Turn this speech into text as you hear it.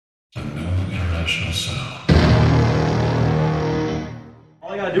Hey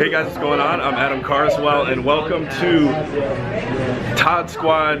guys, what's going on? I'm Adam Carswell and welcome to Taad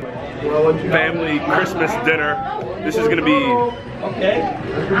Squad family Christmas dinner. This is gonna be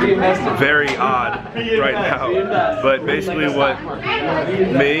very odd right now, but basically what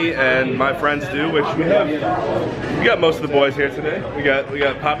me and my friends do, which we got most of the boys here today. We got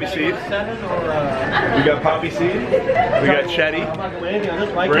Poppy Seed, we got Chetty,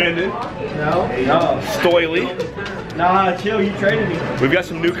 Brandon, Stoily. Nah, chill, you traded me. We've got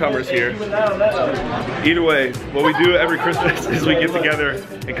some newcomers here. Either way, what we do every Christmas is we get together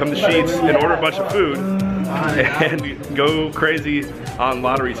and come to Sheetz and order a bunch of food and go crazy on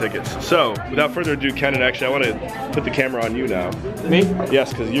lottery tickets. So, without further ado, Ken, and actually I want to put the camera on you now. Me?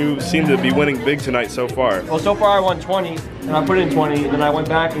 Yes, because you seem to be winning big tonight so far. Well, so far I won 20, and I put in 20, then I went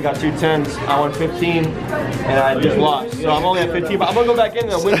back and got 2 10s. I won 15, and I just lost. So I'm only at 15, but I'm going to go back in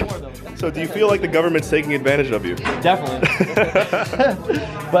and win more though. So do you feel like the government's taking advantage of you? Definitely.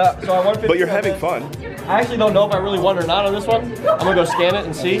 So I won 15. But you're having fun. I actually don't know if I really won or not on this one. I'm gonna go scan it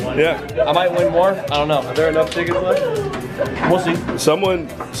and see. Yeah. I might win more. I don't know. Are there enough tickets left? We'll see. Someone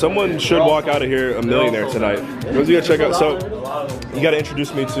should walk out of here a millionaire tonight. Who's you gotta check out? So you gotta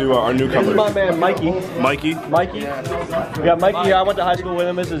introduce me to our newcomers. This is my man Mikey. Mikey. We got Mikey here. I went to high school with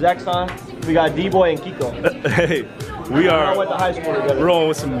him. This is Exxon. We got D-Boy and Kiko. Hey. We are rolling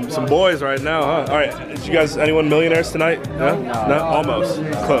with some boys right now, huh? All right, did you guys, anyone millionaires tonight? No? No? Almost.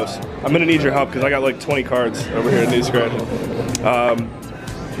 Close. I'm gonna need your help because I got like 20 cards over here at New Scratch.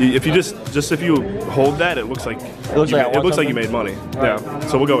 If you just if you hold that, it looks like you made money. Yeah.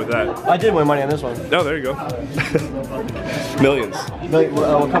 So we'll go with that. I did win money on this one. Oh, there you go. Millions.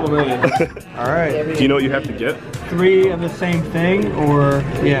 A couple million. All right. Do you know what you have to get? 3 of the same thing, or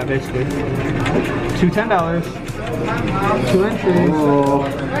yeah, basically 2 $10. 2 entries.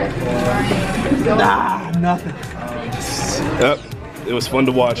 Nothing. Yep, it was fun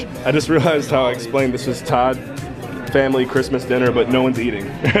to watch. I just realized how I explained this was Taad family Christmas dinner, but no one's eating.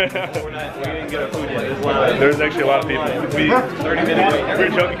 We didn't get our food yet. There's actually a lot of people. 30 minutes. We're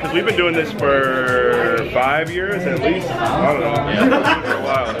joking because we've been doing this for 5 years at least. I don't know. For a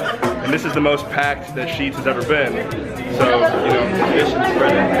while. And this is the most packed that Sheetz has ever been. So, you know,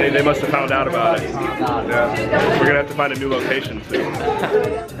 they must have found out about it. Yeah. We're gonna have to find a new location soon.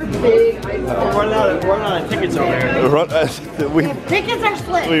 We're running out of tickets over here. Tickets are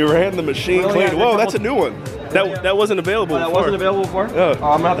split. We ran the machine clean. Whoa, that's a new one. That wasn't available before. That wasn't available before? Oh.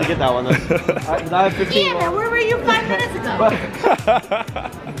 Oh, I'm gonna have to get that one then. I have 15. Yeah, where were you 5 minutes ago?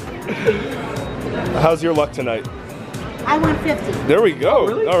 How's your luck tonight? I won 50. There we go. Oh,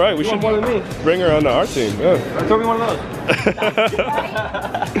 really? All right, we should more than me. bring her onto our team. Yeah. Throw me one of those.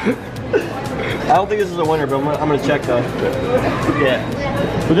 I don't think this is a winner, but I'm gonna check though. Yeah.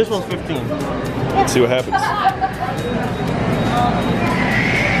 But this one's 15. Let's see what happens.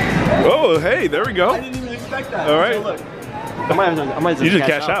 Oh, hey, there we go. I didn't even expect that. All right. So look, I might you just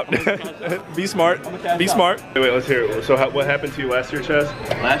cash out. Be smart. Be smart. Wait, let's hear it. So what happened to you last year, Chaz?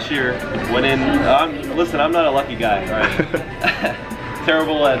 Last year, went in, listen, I'm not a lucky guy, all right?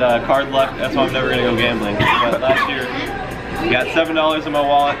 Terrible at card luck, that's why I'm never gonna go gambling. But last year, got $7 in my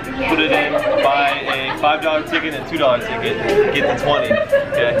wallet, put it in, buy a $5 ticket and $2 ticket, get the 20,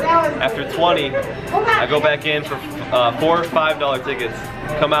 okay? After 20, I go back in for 4 $5 tickets,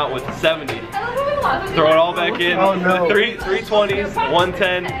 come out with 70. Throw it all back in, three 20s, 1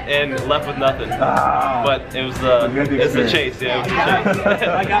 10, and left with nothing. But it was the chase, yeah, it was the chase.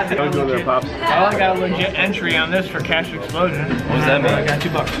 I got a legit entry on this for Cash Explosion. What does that mean? I got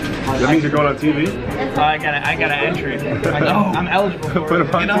 $2. That means you're going on TV? I got an entry. I'm eligible for Put it.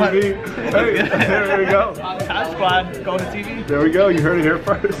 it on TV. Hey, there we go. Taad Squad, go to TV. There we go. You heard it here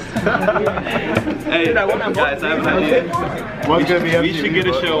first. Hey, guys, I have an idea. We should get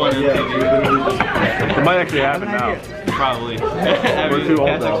a show on MTV. It might actually happen now. Probably. We're too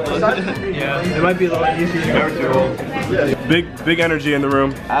old though. Yeah, it might be a little easier. Never too old. Big energy in the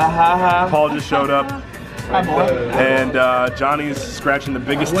room. Paul just showed up. Hi, boy. And Johnny's scratching the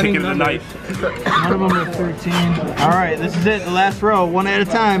biggest ticket of the night. One of them are 13. All right, this is it. The last row, one at a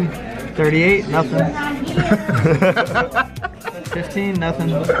time. 38, nothing. 15, nothing.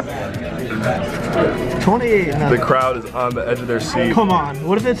 28, nothing. The crowd is on the edge of their seat. Come on,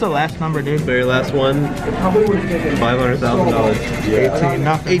 what if it's the last number, dude? Very last one, $500,000. 18,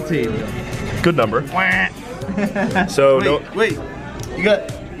 nothing. 18. Good number. So wait, you got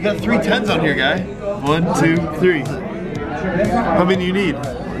 3 10s on here, guy. 1, 2, 3. How many you need?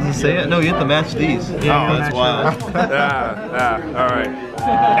 Does it say it? No, you have to match these. Yeah, oh, that's wild. All right.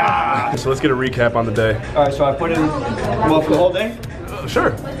 So let's get a recap on the day. All right, so I put in, well, for the whole day?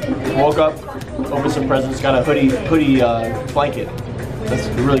 Sure. Woke up, opened some presents, got a hoodie blanket. That's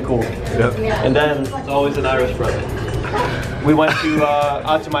really cool. Yep. And then It's always an Irish present. we went to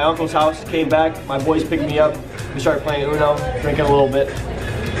out to my uncle's house, came back, my boys picked me up, we started playing Uno, drinking a little bit.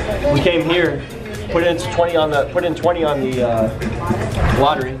 We came here, put in 20 on the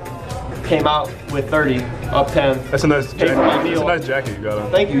lottery, came out with 30, up 10. That's a nice Paid for my jacket. That's a meal. nice jacket you got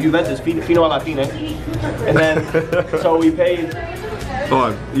on. Thank you, Juventus, fino alla fine. And then, so we paid. Hold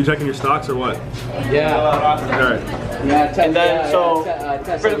on, you checking your stocks or what? Yeah. All right. Yeah, And then, so-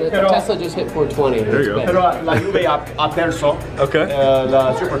 Tesla just hit 420. There you go. Pero la Juve ha perso. Okay.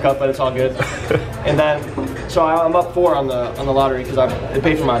 The Super Cup, but it's all good. And then, so I'm up 4 on the lottery because I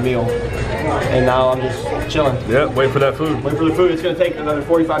paid for my meal, and now I'm just chilling. Yeah, wait for that food. Wait for the food. It's gonna take another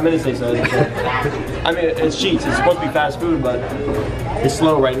 45 minutes, they said. So, I mean, it's Sheetz. It's supposed to be fast food, but it's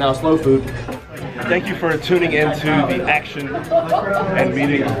slow right now. Slow food. Thank you for tuning into the action and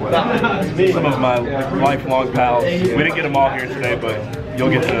meeting some of my lifelong pals. We didn't get them all here today, but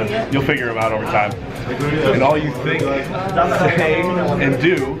you'll figure them out over time. And all you think, say, and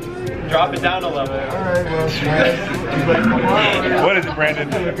do. Drop it down a level. What is it, Brandon?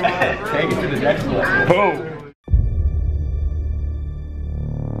 Take it to the next level. Boom.